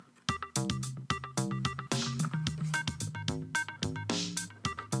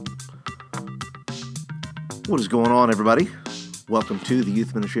What is going on, everybody? Welcome to the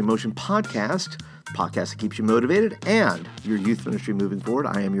Youth Ministry in Motion podcast, the podcast that keeps you motivated and your youth ministry moving forward.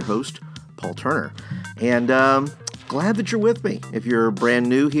 I am your host, Paul Turner, and glad that you're with me. If you're brand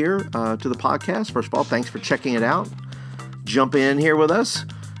new here to the podcast, first of all, thanks for checking it out. Jump in here with us.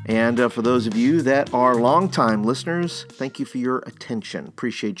 And for those of you that are longtime listeners, thank you for your attention.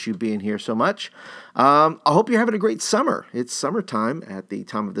 Appreciate you being here so much. I hope you're having a great summer. It's summertime at the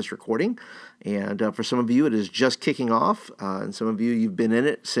time of this recording. And for some of you, it is just kicking off. And some of you, you've been in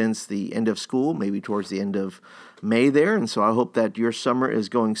it since the end of school, maybe towards the end of May there. And so I hope that your summer is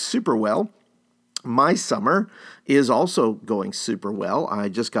going super well. My summer is also going super well. I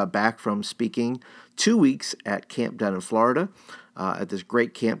just got back from speaking 2 weeks at camp down in Florida. At this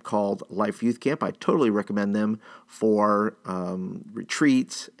great camp called Life Youth Camp. I totally recommend them for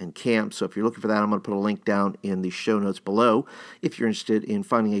retreats and camps. So if you're looking for that, I'm going to put a link down in the show notes below. If you're interested in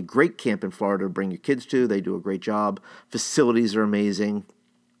finding a great camp in Florida to bring your kids to, they do a great job. Facilities are amazing.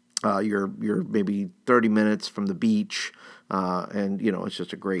 You're maybe 30 minutes from the beach, and it's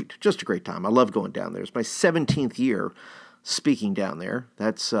just a great time. I love going down there. It's my 17th year speaking down there.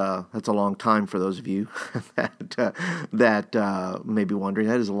 That's a long time for those of you that may be wondering.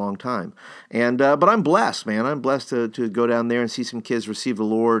 That is a long time, and but I'm blessed, man. I'm blessed to go down there and see some kids receive the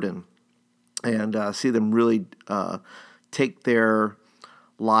Lord and see them really take their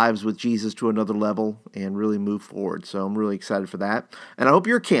lives with Jesus to another level and really move forward. So I'm really excited for that. And I hope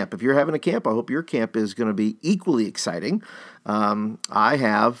your camp, if you're having a camp, I hope your camp is going to be equally exciting. I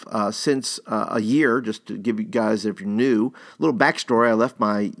have, since a year, just to give you guys, if you're new, a little backstory. I left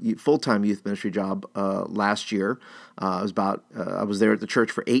my full-time youth ministry job last year. I was there at the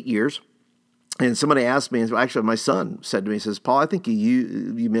church for 8 years. And somebody asked me, and actually my son said to me, he says, "Paul, I think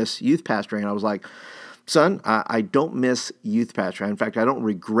you miss youth pastoring." And I was like, "Son, I don't miss youth pastoring. In fact, I don't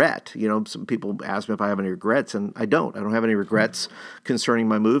regret." Some people ask me if I have any regrets, and I don't. I don't have any regrets concerning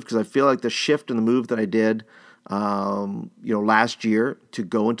my move because I feel like the shift and the move that I did, last year to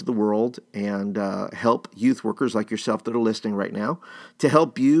go into the world and help youth workers like yourself that are listening right now, to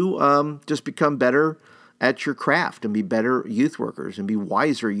help you just become better at your craft and be better youth workers and be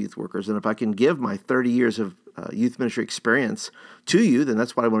wiser youth workers. And if I can give my 30 years of youth ministry experience to you, then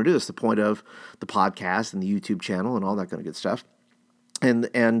that's what I want to do. That's the point of the podcast and the YouTube channel and all that kind of good stuff.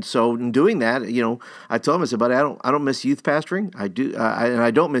 And so in doing that, I told him, I said, "But I don't miss youth pastoring. I do, and I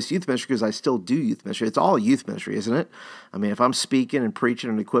don't miss youth ministry because I still do youth ministry. It's all youth ministry, isn't it? I mean, if I'm speaking and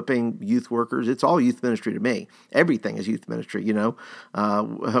preaching and equipping youth workers, it's all youth ministry to me. Everything is youth ministry.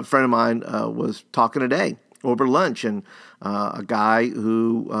 A friend of mine was talking today over lunch, and a guy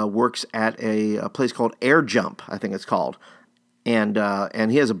who works at a place called Air Jump, I think it's called, and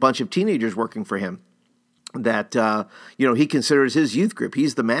he has a bunch of teenagers working for him that he considers his youth group.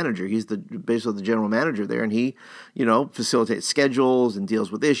 He's the manager. He's basically the general manager there, and he facilitates schedules and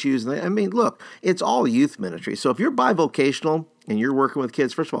deals with issues. And I mean, look, it's all youth ministry. So if you're bivocational and you're working with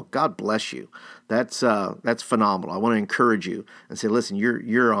kids, first of all, God bless you. That's phenomenal. I want to encourage you and say, listen,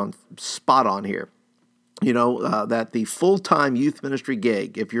 you're on spot on here. That the full-time youth ministry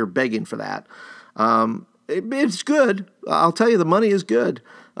gig, if you're begging for that, it's good. I'll tell you, the money is good.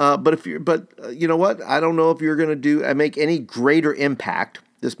 But you know what? I don't know if you're going to make any greater impact.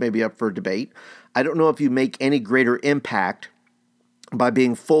 This may be up for debate. I don't know if you make any greater impact by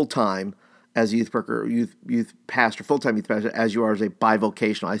being full-time as a youth worker, youth pastor, full-time youth pastor, as you are as a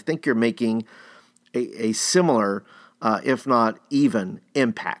bivocational. I think you're making a similar, if not even,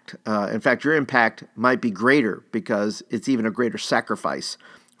 impact. In fact, your impact might be greater because it's even a greater sacrifice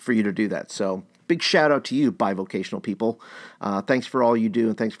for you to do that. So big shout out to you, bivocational people. Thanks for all you do,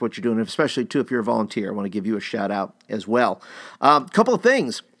 and thanks for what you're doing, and especially, too, if you're a volunteer. I want to give you a shout out as well. A couple of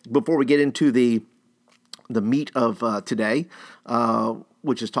things before we get into the meat of today,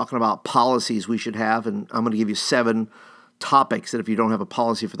 which is talking about policies we should have, and I'm going to give you 7 topics that if you don't have a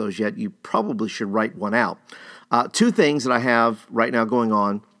policy for those yet, you probably should write one out. 2 things that I have right now going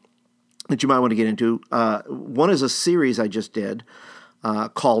on that you might want to get into. One is a series I just did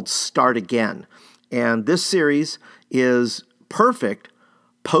called Start Again. And this series is perfect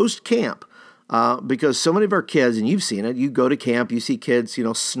post-camp because so many of our kids, and you've seen it, you go to camp, you see kids,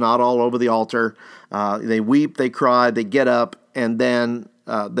 snot all over the altar. They weep, they cry, they get up, and then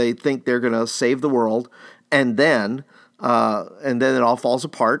they think they're going to save the world. And then it all falls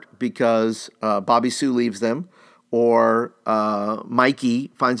apart because Bobby Sue leaves them, or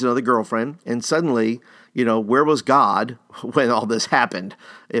Mikey finds another girlfriend, and suddenly, where was God when all this happened?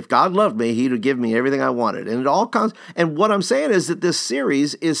 If God loved me, He would give me everything I wanted. And it all comes. And what I'm saying is that this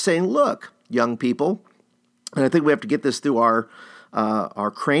series is saying, look, young people, and I think we have to get this through our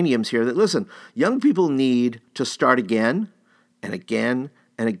our craniums here that, listen, young people need to start again and again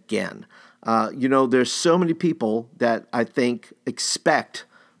and again. There's so many people that I think expect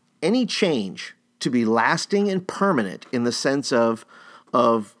any change to be lasting and permanent in the sense of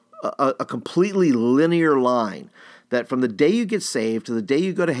a completely linear line. That from the day you get saved to the day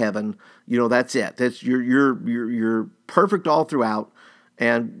you go to heaven, that's it. That's you're perfect all throughout,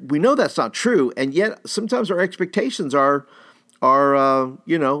 and we know that's not true. And yet, sometimes our expectations are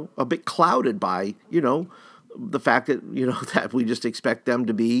a bit clouded by the fact that that we just expect them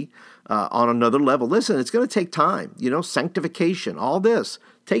to be on another level. Listen, it's going to take time. Sanctification, all this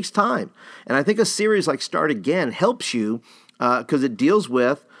takes time, and I think a series like Start Again helps you because it deals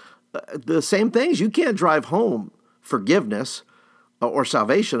with the same things. You can't drive home forgiveness or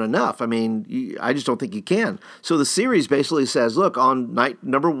salvation enough. I mean, I just don't think you can. So the series basically says, look, on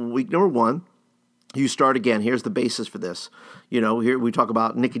week number 1, you start again. Here's the basis for this. Here we talk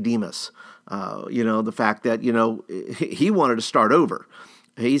about Nicodemus. The fact that he wanted to start over.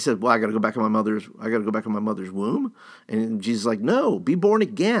 He said, "Well, I got to go back in my mother's womb." And Jesus is like, "No, be born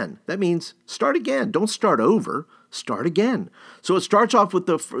again." That means start again. Don't start over. Start again. So it starts off with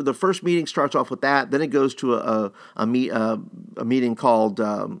the first meeting. Starts off with that. Then it goes to a meeting called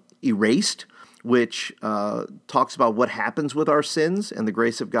Erased, which talks about what happens with our sins and the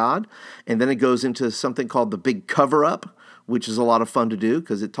grace of God. And then it goes into something called the Big Cover-Up, which is a lot of fun to do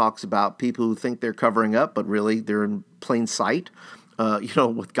because it talks about people who think they're covering up, but really they're in plain sight,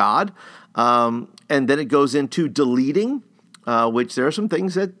 with God. And then it goes into deleting, which there are some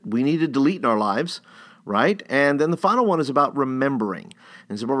things that we need to delete in our lives, right? And then the final one is about remembering.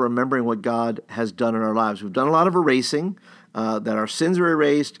 And it's about remembering what God has done in our lives. We've done a lot of erasing, that our sins are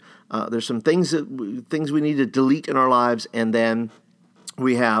erased. There's some things we need to delete in our lives, and then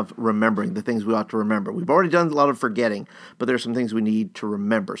we have remembering, the things we ought to remember. We've already done a lot of forgetting, but there's some things we need to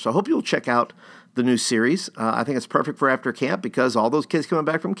remember. So I hope you'll check out the new series. I think it's perfect for after camp because all those kids coming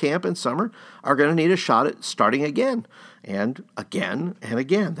back from camp in summer are going to need a shot at starting again and again and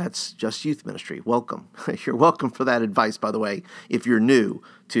again. That's Just Youth Ministry. Welcome. You're welcome for that advice, by the way, if you're new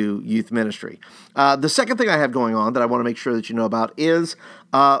to youth ministry. The second thing I have going on that I want to make sure that you know about is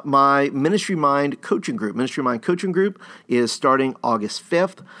my Ministry Mind coaching group. Ministry Mind coaching group is starting August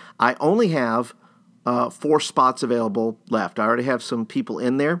 5th. I only have 4 spots available left. I already have some people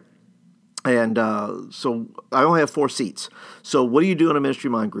in there. And so I only have 4 seats. So what do you do in a Ministry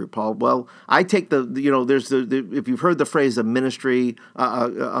Mind group, Paul? Well, I take there's if you've heard the phrase a mastermind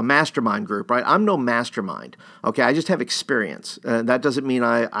group, right? I'm no mastermind. Okay, I just have experience. That doesn't mean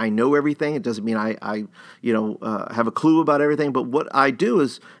I know everything. It doesn't mean I have a clue about everything. But what I do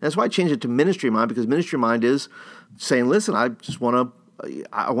is, and that's why I changed it to Ministry Mind, because Ministry Mind is saying, listen, I want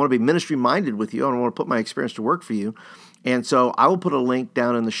to be ministry minded with you. I want to put my experience to work for you. And so I will put a link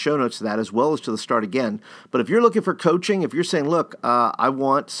down in the show notes to that as well as to the Start Again. But if you're looking for coaching, if you're saying, look, I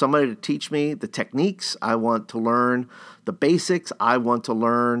want somebody to teach me the techniques, I want to learn the basics, I want to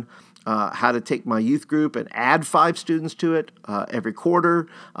learn how to take my youth group and add 5 students to it every quarter.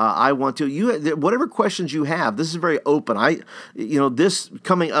 I want to, whatever questions you have, this is very open. This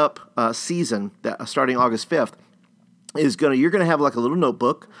coming up season, starting August 5th, you're going to have like a little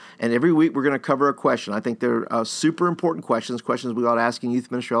notebook, and every week we're going to cover a question. I think they're super important questions we ought to ask in youth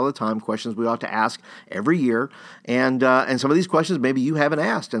ministry all the time, questions we ought to ask every year, and some of these questions maybe you haven't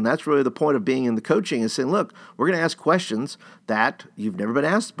asked, and that's really the point of being in the coaching is saying, look, we're going to ask questions that you've never been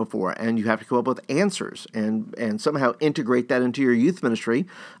asked before, and you have to come up with answers and somehow integrate that into your youth ministry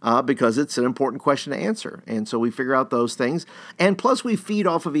because it's an important question to answer, and so we figure out those things, and plus we feed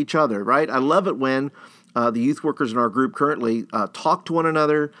off of each other, right? I love it when the youth workers in our group currently talk to one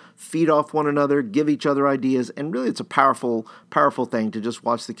another, feed off one another, give each other ideas, and really it's a powerful, powerful thing to just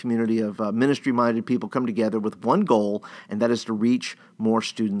watch the community of ministry-minded people come together with one goal, and that is to reach more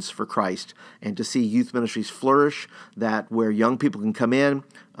students for Christ and to see youth ministries flourish, that where young people can come in,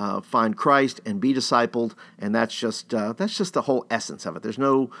 find Christ, and be discipled, and that's just the whole essence of it. There's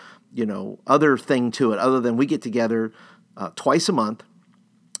no other thing to it other than we get together twice a month,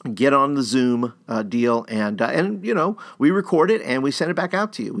 get on the Zoom deal, and we record it and we send it back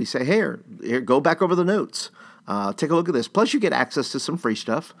out to you. We say, here, go back over the notes. Take a look at this. Plus, you get access to some free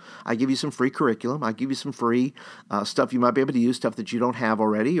stuff. I give you some free curriculum. I give you some free stuff you might be able to use, stuff that you don't have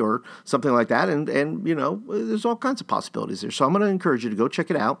already or something like that. And there's all kinds of possibilities there. So I'm going to encourage you to go check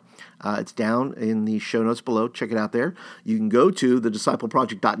it out. It's down in the show notes below. Check it out there. You can go to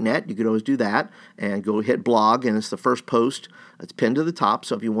thediscipleproject.net. You could always do that and go hit blog, and it's the first post. It's pinned to the top,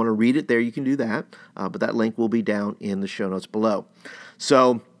 so if you want to read it there, you can do that. But that link will be down in the show notes below.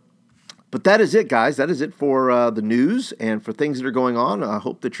 So But that is it, guys. That is it for the news and for things that are going on. I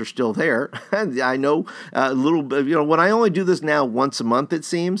hope that you're still there. I know a little bit, when I only do this now once a month, it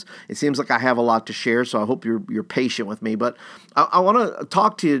seems like I have a lot to share. So I hope you're patient with me. But I want to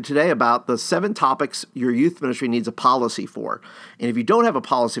talk to you today about the 7 topics your youth ministry needs a policy for. And if you don't have a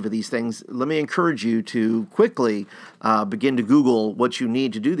policy for these things, let me encourage you to quickly begin to Google what you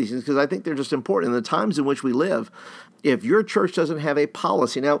need to do these things, because I think they're just important in the times in which we live. If your church doesn't have a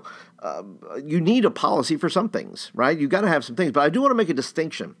policy, now you need a policy for some things, right? You got to have some things, but I do want to make a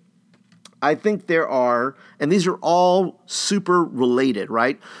distinction. I think there are, and these are all super related,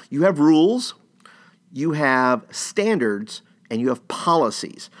 right? You have rules, you have standards, and you have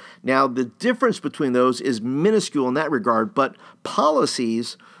policies. Now, the difference between those is minuscule in that regard, but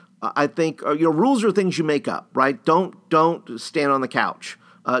policies, I think, rules are things you make up, right? Don't stand on the couch.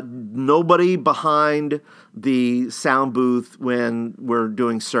 Nobody behind the sound booth when we're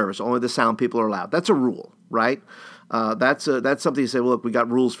doing service. Only the sound people are allowed. That's a rule, right? That's something you say, well, look, we got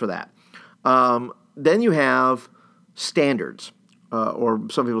rules for that. Then you have standards, or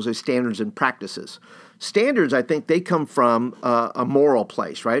some people say standards and practices. Standards, I think, they come from a moral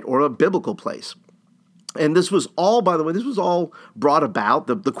place, right, or a biblical place. And this was all, by the way, brought about.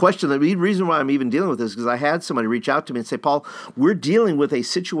 The question, the reason why I'm even dealing with this is because I had somebody reach out to me and say, Paul, we're dealing with a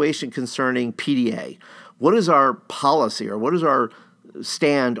situation concerning PDA. What is our policy, or what is our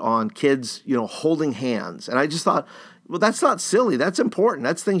stand on kids, holding hands? And I just thought, well, that's not silly. That's important.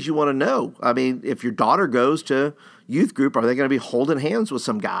 That's things you want to know. I mean, if your daughter goes to youth group, are they going to be holding hands with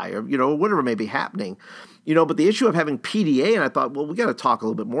some guy, or, whatever may be happening? But the issue of having PDA, and I thought, well, we got to talk a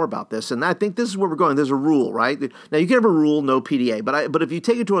little bit more about this. And I think this is where we're going. There's a rule, right? Now, you can have a rule, no PDA. But if you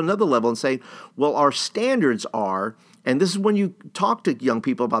take it to another level and say, well, our standards are, and this is when you talk to young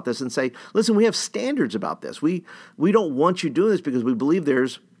people about this and say, listen, we have standards about this. We don't want you doing this because we believe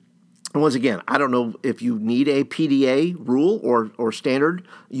there's, and once again, I don't know if you need a PDA rule or standard.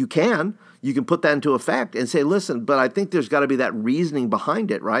 You can put that into effect and say, listen, but I think there's got to be that reasoning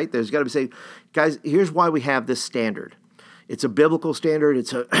behind it, right? There's got to be say, guys, here's why we have this standard. It's a biblical standard.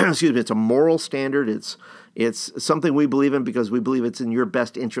 It's a it's a moral standard. It's something we believe in because we believe it's in your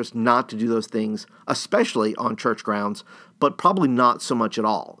best interest not to do those things, especially on church grounds, but probably not so much at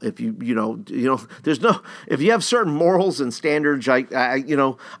all. If if you have certain morals and standards, I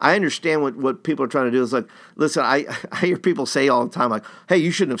understand what people are trying to do. Is like, listen, I hear people say all the time, like, hey,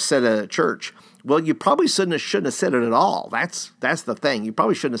 you shouldn't have said it at church. Well, you probably shouldn't have said it at all. That's the thing. You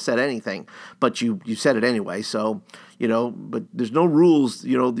probably shouldn't have said anything, but you said it anyway. So, but there's no rules.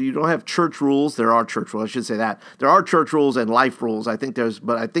 You don't have church rules. There are church rules. I should say that. There are church rules and life rules.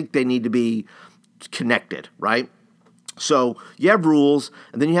 But I think they need to be connected, right? So you have rules,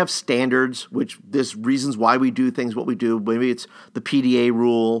 and then you have standards, which there's reasons why we do things what we do. Maybe it's the PDA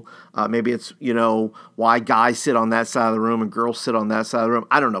rule. Maybe it's, why guys sit on that side of the room and girls sit on that side of the room.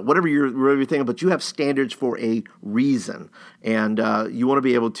 I don't know, whatever you're thinking, but you have standards for a reason. And you want to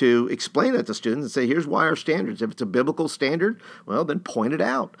be able to explain that to students and say, here's why our standards. If it's a biblical standard, well, then point it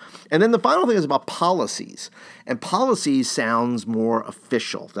out. And then the final thing is about policies. And policies sounds more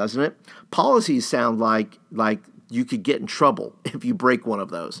official, doesn't it? Policies sound like you could get in trouble if you break one of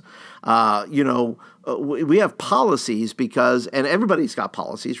those. We have policies because, and everybody's got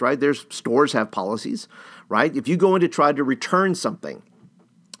policies, right? Stores have policies, right? If you go in to try to return something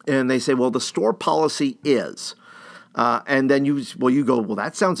and they say, well, the store policy is, and then you go, well,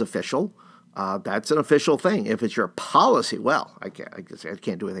 that sounds official. That's an official thing. If it's your policy, well, I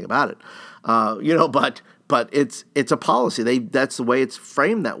can't do anything about it. But it's a policy. That's the way it's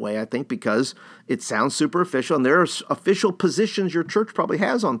framed that way, I think, because it sounds super official, and there are official positions your church probably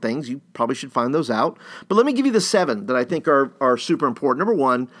has on things. You probably should find those out. But let me give you the 7 that I think are super important. Number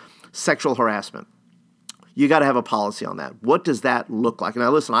 1, sexual harassment. You got to have a policy on that. What does that look like?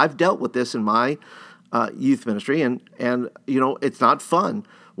 Now, listen, I've dealt with this in my youth ministry, and it's not fun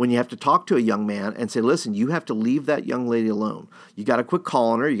when you have to talk to a young man and say, listen, you have to leave that young lady alone. You got to quit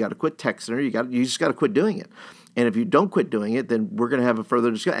calling her. You got to quit texting her. You just got to quit doing it. And if you don't quit doing it, then we're going to have a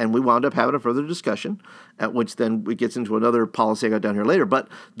further discussion. And we wound up having a further discussion, at which then it gets into another policy I got down here later. But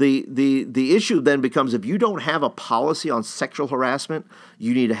the issue then becomes, if you don't have a policy on sexual harassment,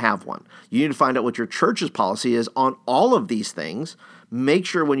 you need to have one. You need to find out what your church's policy is on all of these things. Make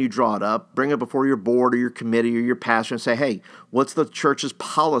sure when you draw it up, bring it before your board or your committee or your pastor and say, hey, what's the church's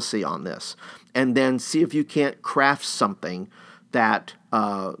policy on this? And then see if you can't craft something that,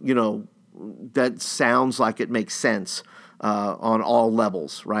 that sounds like it makes sense on all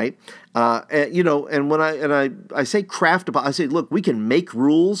levels, right? And when I say craft, I say, look, we can make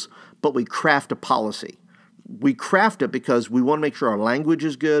rules, but we craft a policy, we craft it because we want to make sure our language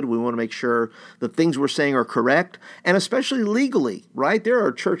is good. We want to make sure the things we're saying are correct, and especially legally, right? There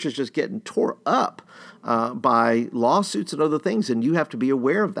are churches just getting tore up by lawsuits and other things, and you have to be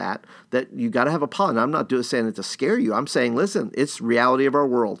aware of that you got to have a policy. And I'm not saying it to scare you. I'm saying, listen, it's reality of our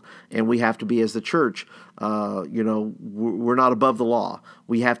world, and we have to be, as the church, we're not above the law.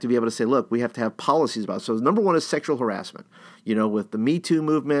 We have to be able to say, look, we have to have policies about it. So number one is sexual harassment. With the Me Too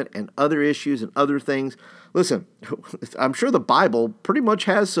movement and other issues and other things. Listen, I'm sure the Bible pretty much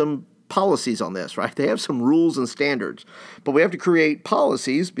has some policies on this, right? They have some rules and standards. But we have to create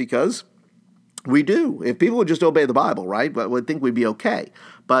policies because we do. If people would just obey the Bible, right, I would think we'd be okay.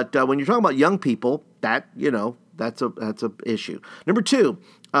 But when you're talking about young people, that's a issue. Number two,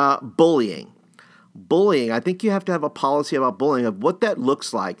 bullying. Bullying. I think you have to have a policy about bullying, of what that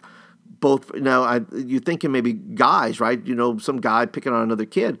looks like. Both now, you're thinking maybe guys, right? Some guy picking on another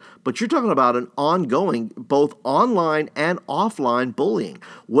kid, but you're talking about an ongoing, both online and offline bullying.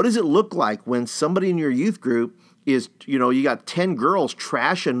 What does it look like when somebody in your youth group is, you got 10 girls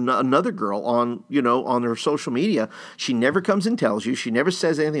trashing another girl on her social media? She never comes and tells you. She never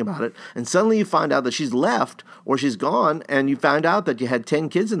says anything about it. And suddenly you find out that she's left or she's gone, and you find out that you had 10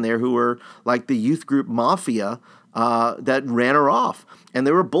 kids in there who were like the youth group mafia that ran her off, and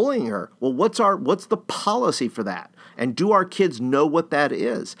they were bullying her. Well, what's the policy for that? And do our kids know what that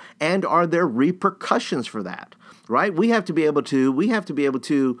is? And are there repercussions for that? Right? We have to be able to.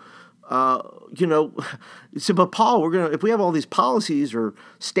 So, but Paul, if we have all these policies or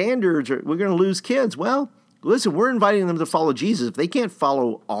standards, we're going to lose kids. Well, listen, we're inviting them to follow Jesus. If they can't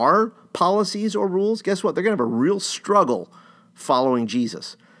follow our policies or rules, guess what? They're going to have a real struggle following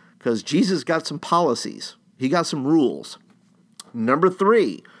Jesus, because Jesus got some policies. He got some rules. Number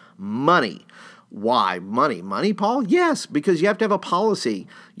three, money. Why money? Money, Paul? Yes, because you have to have a policy.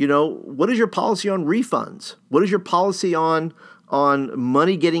 What is your policy on refunds? What is your policy on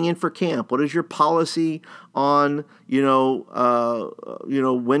money getting in for camp? What is your policy on,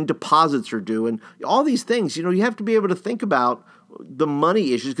 when deposits are due? And all these things, you have to be able to think about the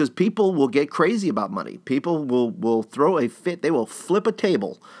money issues, because people will get crazy about money. People will throw a fit. They will flip a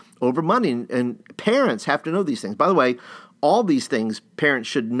table over money, and parents have to know these things. By the way, all these things, parents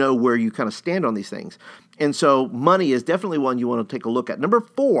should know where you kind of stand on these things. And so money is definitely one you want to take a look at. Number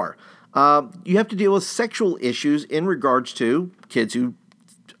four, you have to deal with sexual issues in regards to kids who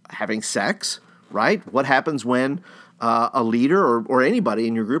having sex, right? What happens when a leader or anybody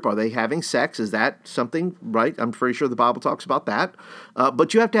in your group, are they having sex? Is that something, right? I'm pretty sure the Bible talks about that.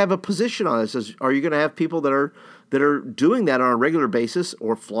 But you have to have a position on this. Are you going to have people that are doing that on a regular basis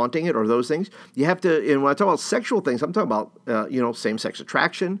or flaunting it or those things? You have to, and when I talk about sexual things, I'm talking about, same-sex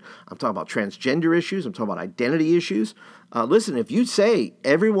attraction. I'm talking about transgender issues. I'm talking about identity issues. Listen, if you say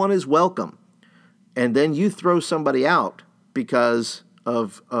everyone is welcome, and then you throw somebody out because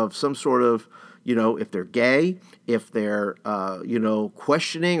of some sort of, if they're gay, if they're,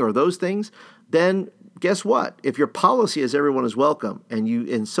 questioning or those things, then guess what? If your policy is everyone is welcome,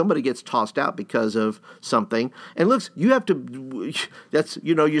 and somebody gets tossed out because of something, and looks, you have to,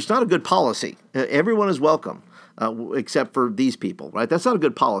 it's not a good policy. Everyone is welcome. Except for these people, right? That's not a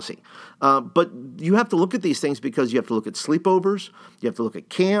good policy. But you have to look at these things, because you have to look at sleepovers, you have to look at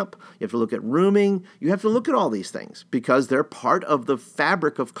camp, you have to look at rooming, you have to look at all these things, because they're part of the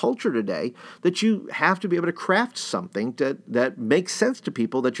fabric of culture today, that you have to be able to craft something that makes sense to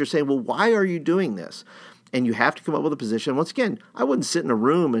people, that you're saying, well, why are you doing this? And you have to come up with a position. Once again, I wouldn't sit in a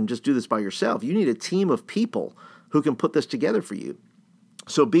room and just do this by yourself. You need a team of people who can put this together for you.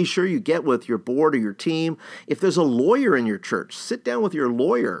 So be sure you get with your board or your team. If there's a lawyer in your church, sit down with your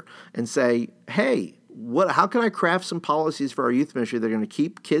lawyer and say, hey, how can I craft some policies for our youth ministry that are going to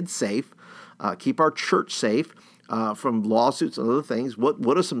keep kids safe, keep our church safe from lawsuits and other things?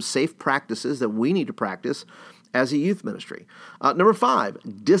 What are some safe practices that we need to practice as a youth ministry? Number five,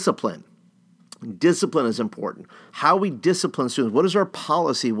 discipline. Discipline is important. How we discipline students. What is our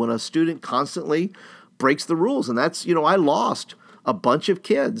policy when a student constantly breaks the rules? And that's, I lost a bunch of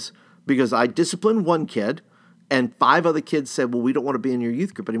kids because I disciplined one kid, and 5 other kids said, well, we don't want to be in your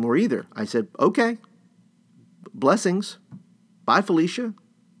youth group anymore either. I said, okay, blessings. Bye, Felicia.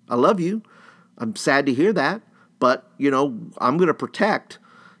 I love you. I'm sad to hear that, but, I'm going to protect,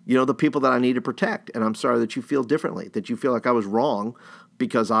 the people that I need to protect. And I'm sorry that you feel differently, that you feel like I was wrong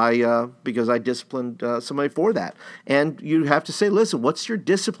because I disciplined somebody for that. And you have to say, listen, what's your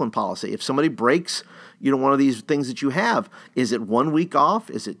discipline policy? If somebody breaks, one of these things that you have, is it 1 week off?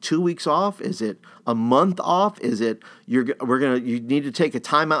 Is it 2 weeks off? Is it a month off? Is it you need to take a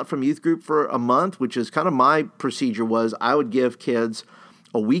timeout from youth group for a month, which is kind of my procedure was I would give kids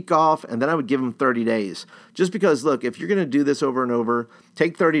a week off, and then I would give them 30 days. Just because, look, if you're going to do this over and over,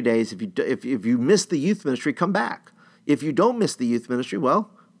 take 30 days. If you miss the youth ministry, come back. If you don't miss the youth ministry,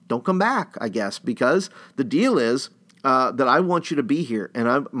 well, don't come back, I guess, because the deal is that I want you to be here,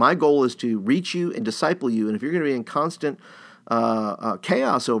 and my goal is to reach you and disciple you. And if you're going to be in constant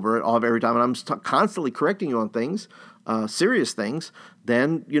chaos over it every time, and I'm constantly correcting you on things, serious things,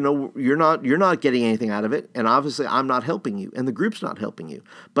 then you're not getting anything out of it, and obviously I'm not helping you, and the group's not helping you.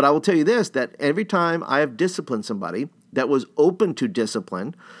 But I will tell you this: that every time I have disciplined somebody that was open to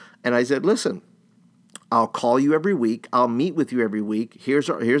discipline, and I said, listen, I'll call you every week. I'll meet with you every week. Here's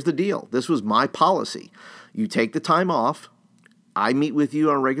the deal. This was my policy. You take the time off. I meet with you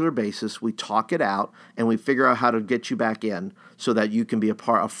on a regular basis. We talk it out, and we figure out how to get you back in so that you can be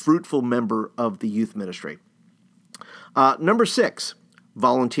a fruitful member of the youth ministry. Number 6,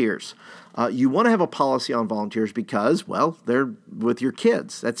 volunteers. You want to have a policy on volunteers because, well, they're with your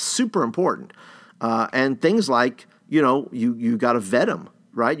kids. That's super important. And things like, you got to vet them.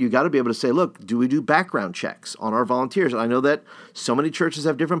 Right? You got to be able to say, look, do we do background checks on our volunteers? And I know that so many churches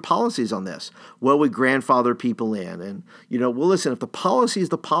have different policies on this. Well, we grandfather people in. And, well, listen, if the policy is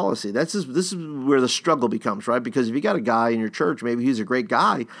the policy, this is where the struggle becomes, right? Because if you got a guy in your church, maybe he's a great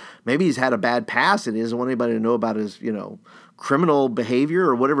guy, maybe he's had a bad past and he doesn't want anybody to know about his, criminal behavior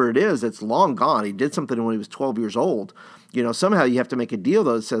or whatever it is that's long gone. He did something when he was 12 years old. Somehow you have to make a deal,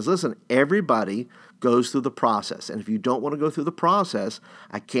 though, that says, listen, everybody goes through the process. And if you don't want to go through the process,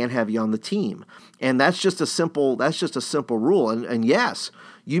 I can't have you on the team. And that's just a simple rule. And yes,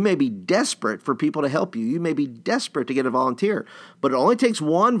 you may be desperate for people to help you. You may be desperate to get a volunteer, but it only takes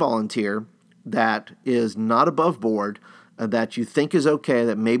one volunteer that is not above board, that you think is okay,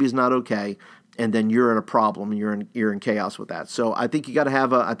 that maybe is not okay, and then you're in a problem and you're in chaos with that. So I think you got to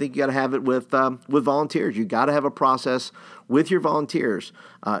have it with volunteers. You got to have a process with your volunteers,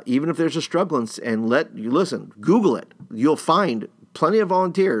 even if there's a struggle. And listen, Google it. You'll find plenty of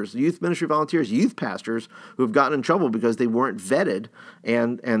volunteers, youth ministry volunteers, youth pastors who have gotten in trouble because they weren't vetted,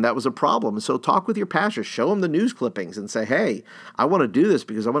 and that was a problem. So talk with your pastors, show them the news clippings, and say, hey, I want to do this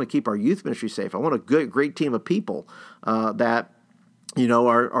because I want to keep our youth ministry safe. I want a great team of people that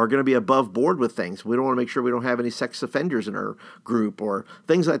are going to be above board with things. We don't want to make sure we don't have any sex offenders in our group or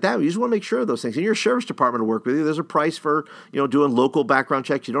things like that. We just want to make sure of those things. And your service department will work with you. There's a price for, doing local background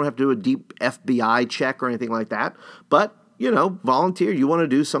checks. You don't have to do a deep FBI check or anything like that. But, volunteer. You want to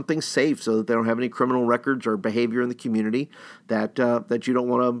do something safe so that they don't have any criminal records or behavior in the community that you don't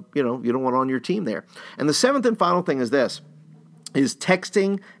want to, you don't want on your team there. And the 7th and final thing is this, is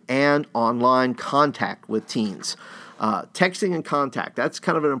texting and online contact with teens. Texting and contact, that's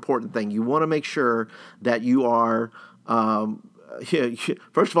kind of an important thing. You want to make sure that you are,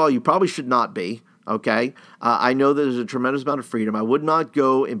 first of all, you probably should not be, okay? I know there's a tremendous amount of freedom. I would not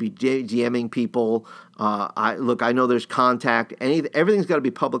go and be DMing people. I know there's contact. Everything's got to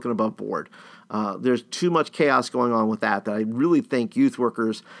be public and above board. There's too much chaos going on with that I really think youth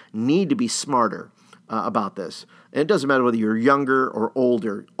workers need to be smarter about this. And it doesn't matter whether you're younger or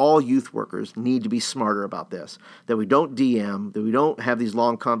older. All youth workers need to be smarter about this, that we don't DM, that we don't have these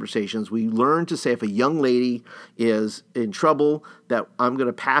long conversations. We learn to say if a young lady is in trouble, that I'm going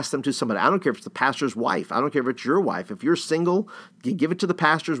to pass them to somebody. I don't care if it's the pastor's wife. I don't care if it's your wife. If you're single, give it to the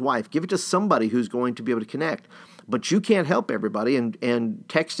pastor's wife. Give it to somebody who's going to be able to connect. But you can't help everybody, and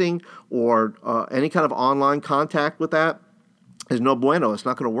texting or any kind of online contact with that is no bueno. It's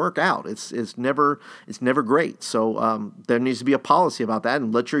not going to work out. It's never great. So there needs to be a policy about that,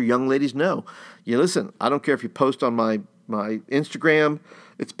 and let your young ladies know. Listen, I don't care if you post on my Instagram.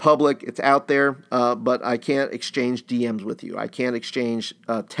 It's public. It's out there. But I can't exchange DMs with you. I can't exchange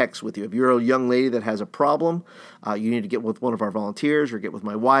texts with you. If you're a young lady that has a problem, you need to get with one of our volunteers or get with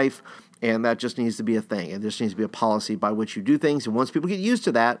my wife. And that just needs to be a thing. And there just needs to be a policy by which you do things. And once people get used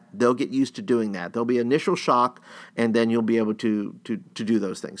to that, they'll get used to doing that. There'll be initial shock, and then you'll be able to do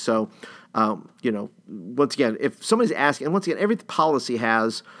those things. So, once again, if somebody's asking, and once again, every policy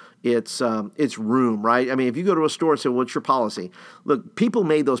has its room, right? I mean, if you go to a store and say, what's your policy? Look, people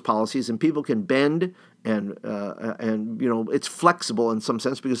made those policies, and people can bend and it's flexible in some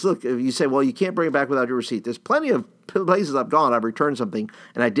sense, because look, if you say, well, you can't bring it back without your receipt. There's plenty of places I've gone, I've returned something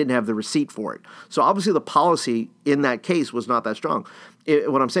and I didn't have the receipt for it. So obviously the policy in that case was not that strong.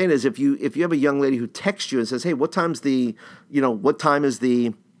 What I'm saying is if you have a young lady who texts you and says, hey, what time is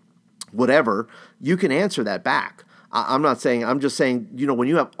the whatever, you can answer that back. I'm just saying, when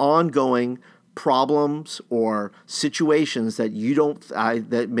you have ongoing problems or situations that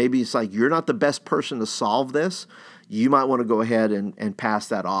that maybe it's like you're not the best person to solve this, you might want to go ahead and pass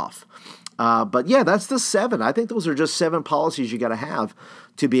that off. But yeah, that's the 7. I think those are just 7 policies you got to have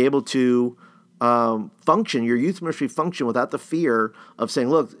to be able to function, your youth ministry function without the fear of saying,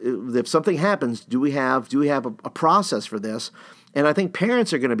 look, if something happens, do we have a process for this? And I think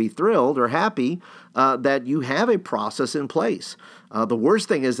parents are going to be thrilled or happy that you have a process in place. The worst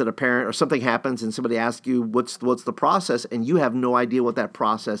thing is that a parent or something happens and somebody asks you what's the process, and you have no idea what that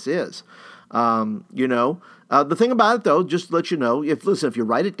process is. The thing about it, though, just to let you know, if you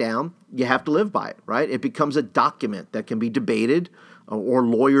write it down, you have to live by it, right? It becomes a document that can be debated or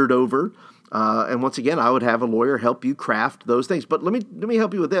lawyered over. And once again, I would have a lawyer help you craft those things. But let me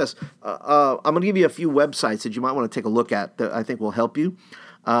help you with this. I'm going to give you a few websites that you might want to take a look at that I think will help you.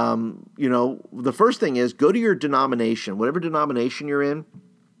 The first thing is go to your denomination, whatever denomination you're in.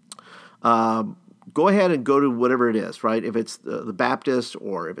 Go ahead and go to whatever it is, right? If it's the Baptist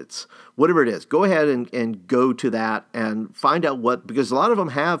or if it's whatever it is, go ahead and go to that and find out because a lot of them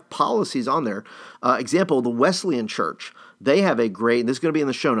have policies on there. Example, the Wesleyan Church. They have a great, and this is going to be in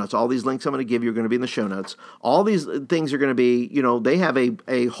the show notes. All these links I'm going to give you are going to be in the show notes. All these things are going to be, they have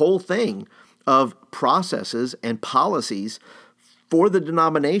a whole thing of processes and policies for the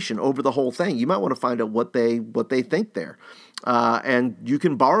denomination over the whole thing. You might want to find out what they think there. And you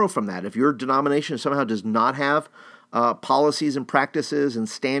can borrow from that. If your denomination somehow does not have policies and practices and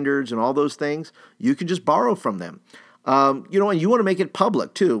standards and all those things, you can just borrow from them. And you want to make it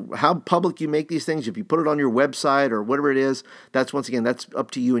public too. How public you make these things, if you put it on your website or whatever it is, that's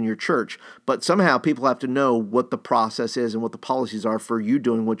up to you and your church. But somehow people have to know what the process is and what the policies are for you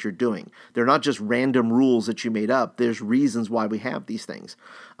doing what you're doing. They're not just random rules that you made up. There's reasons why we have these things.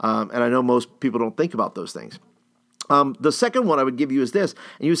 And I know most people don't think about those things. The second one I would give you is this,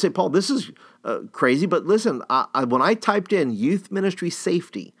 and you would say, Paul, this is crazy, but listen, when I typed in youth ministry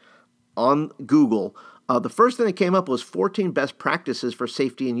safety on Google, the first thing that came up was 14 best practices for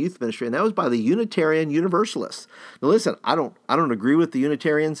safety in youth ministry, and that was by the Unitarian Universalists. Now listen, I don't agree with the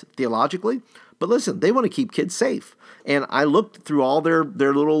Unitarians theologically, but listen, they want to keep kids safe. And I looked through all their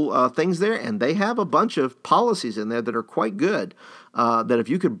little things there, and they have a bunch of policies in there that are quite good, that if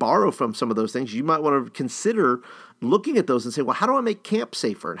you could borrow from some of those things, you might want to consider looking at those and say, well, how do I make camp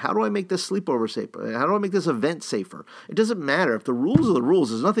safer? And how do I make this sleepover safer? How do I make this event safer? It doesn't matter. If the rules are the rules,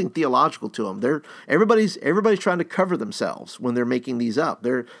 there's nothing theological to them. Everybody's trying to cover themselves when they're making these up.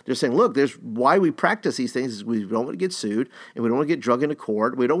 They're saying, look, there's why we practice these things is we don't want to get sued, and we don't want to get drug into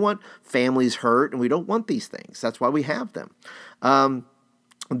court. We don't want families hurt, and we don't want these things. That's why we have them.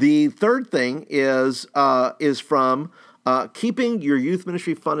 The third thing is from keeping your youth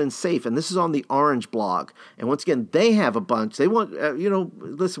ministry fun and safe. And this is on the Orange blog. And once again, they have a bunch. They want,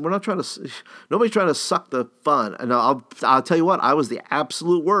 listen, nobody's trying to suck the fun. And I'll tell you what, I was the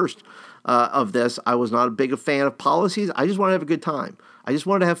absolute worst of this. I was not a big fan of policies. I just wanted to have a good time. I just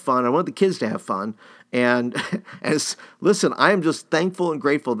wanted to have fun. I wanted the kids to have fun. And listen, I am just thankful and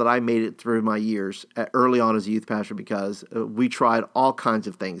grateful that I made it through my years early on as a youth pastor, because we tried all kinds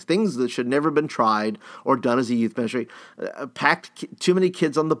of things that should never have been tried or done as a youth ministry. Packed too many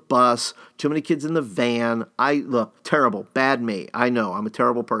kids on the bus, too many kids in the van. Look, terrible, bad me. I know, I'm a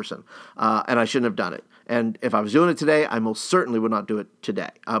terrible person, and I shouldn't have done it. And if I was doing it today, I most certainly would not do it today.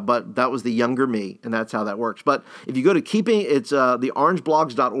 But that was the younger me, and that's how that works. But if you go to it's the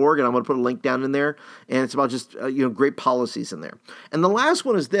orangeblogs.org, and I'm going to put a link down in there, and it's about just great policies in there. And the last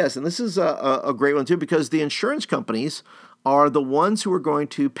one is this, and this is a great one too, because the insurance companies are the ones who are going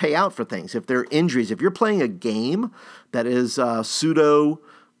to pay out for things. If there are injuries, if you're playing a game that is pseudo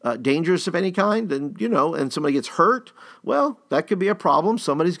dangerous of any kind, and somebody gets hurt, well, that could be a problem.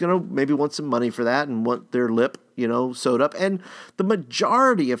 Somebody's going to maybe want some money for that and want their lip, sewed up. And the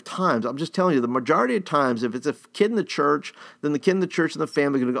majority of times, I'm just telling you, if it's a kid in the church, then the kid in the church and the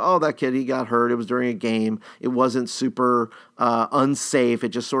family are going to go, oh, that kid, he got hurt. It was during a game. It wasn't super unsafe. It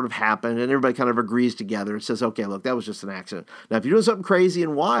just sort of happened. And everybody kind of agrees together and says, okay, look, that was just an accident. Now, if you're doing something crazy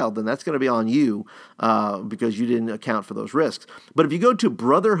and wild, then that's going to be on you because you didn't account for those risks. But if you go to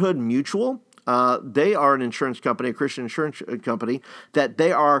Brotherhood Mutual, they are an insurance company, a Christian insurance company, that they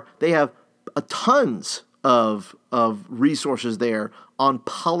have tons of resources there on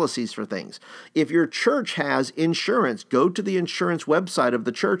policies for things. If your church has insurance, go to the insurance website of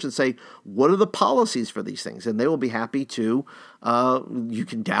the church and say, what are the policies for these things? And they will be happy to, you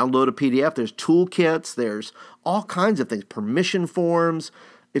can download a PDF. There's toolkits, there's all kinds of things, permission forms.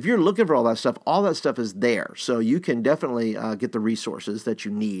 if you're looking for all that stuff is there. So you can definitely get the resources that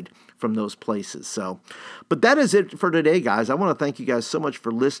you need from those places. So, but that is it for today, guys. I want to thank you guys so much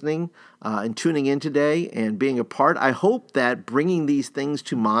for listening and tuning in today and being a part. I hope that bringing these things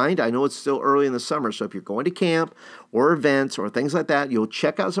to mind, I know it's still early in the summer, so if you're going to camp or events or things like that, you'll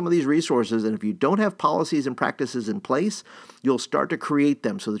check out some of these resources. And if you don't have policies and practices in place, you'll start to create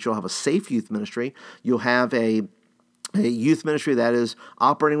them so that you'll have a safe youth ministry. You'll have a youth ministry that is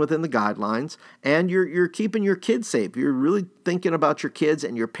operating within the guidelines, and you're keeping your kids safe. You're really thinking about your kids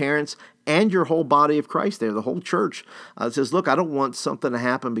and your parents and your whole body of Christ there, the whole church. It says, look, I don't want something to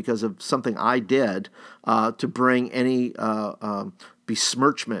happen because of something I did to bring any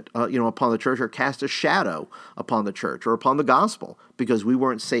besmirchment upon the church, or cast a shadow upon the church or upon the gospel because we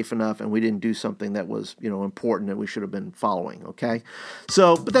weren't safe enough and we didn't do something that was important and we should have been following. Okay,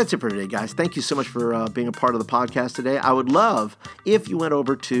 so but that's it for today, guys. Thank you so much for being a part of the podcast today. I would love if you went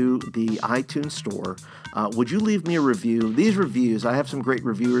over to the iTunes store. Would you leave me a review? These reviews, I have some great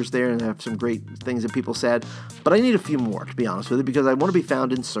reviewers there and I have some great things that people said, but I need a few more, to be honest with you, because I want to be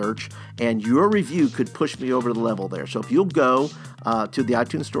found in search, and your review could push me over to the level there. So if you'll go to the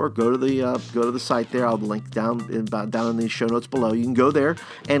iTunes store, go to the site there. I'll link down in the show notes below. You can go there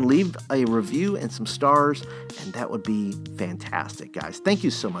and leave a review and some stars, and that would be fantastic, guys. Thank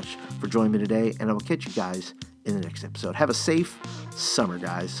you so much for joining me today, and I will catch you guys in the next episode. Have a safe summer,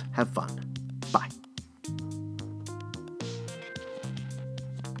 guys. Have fun.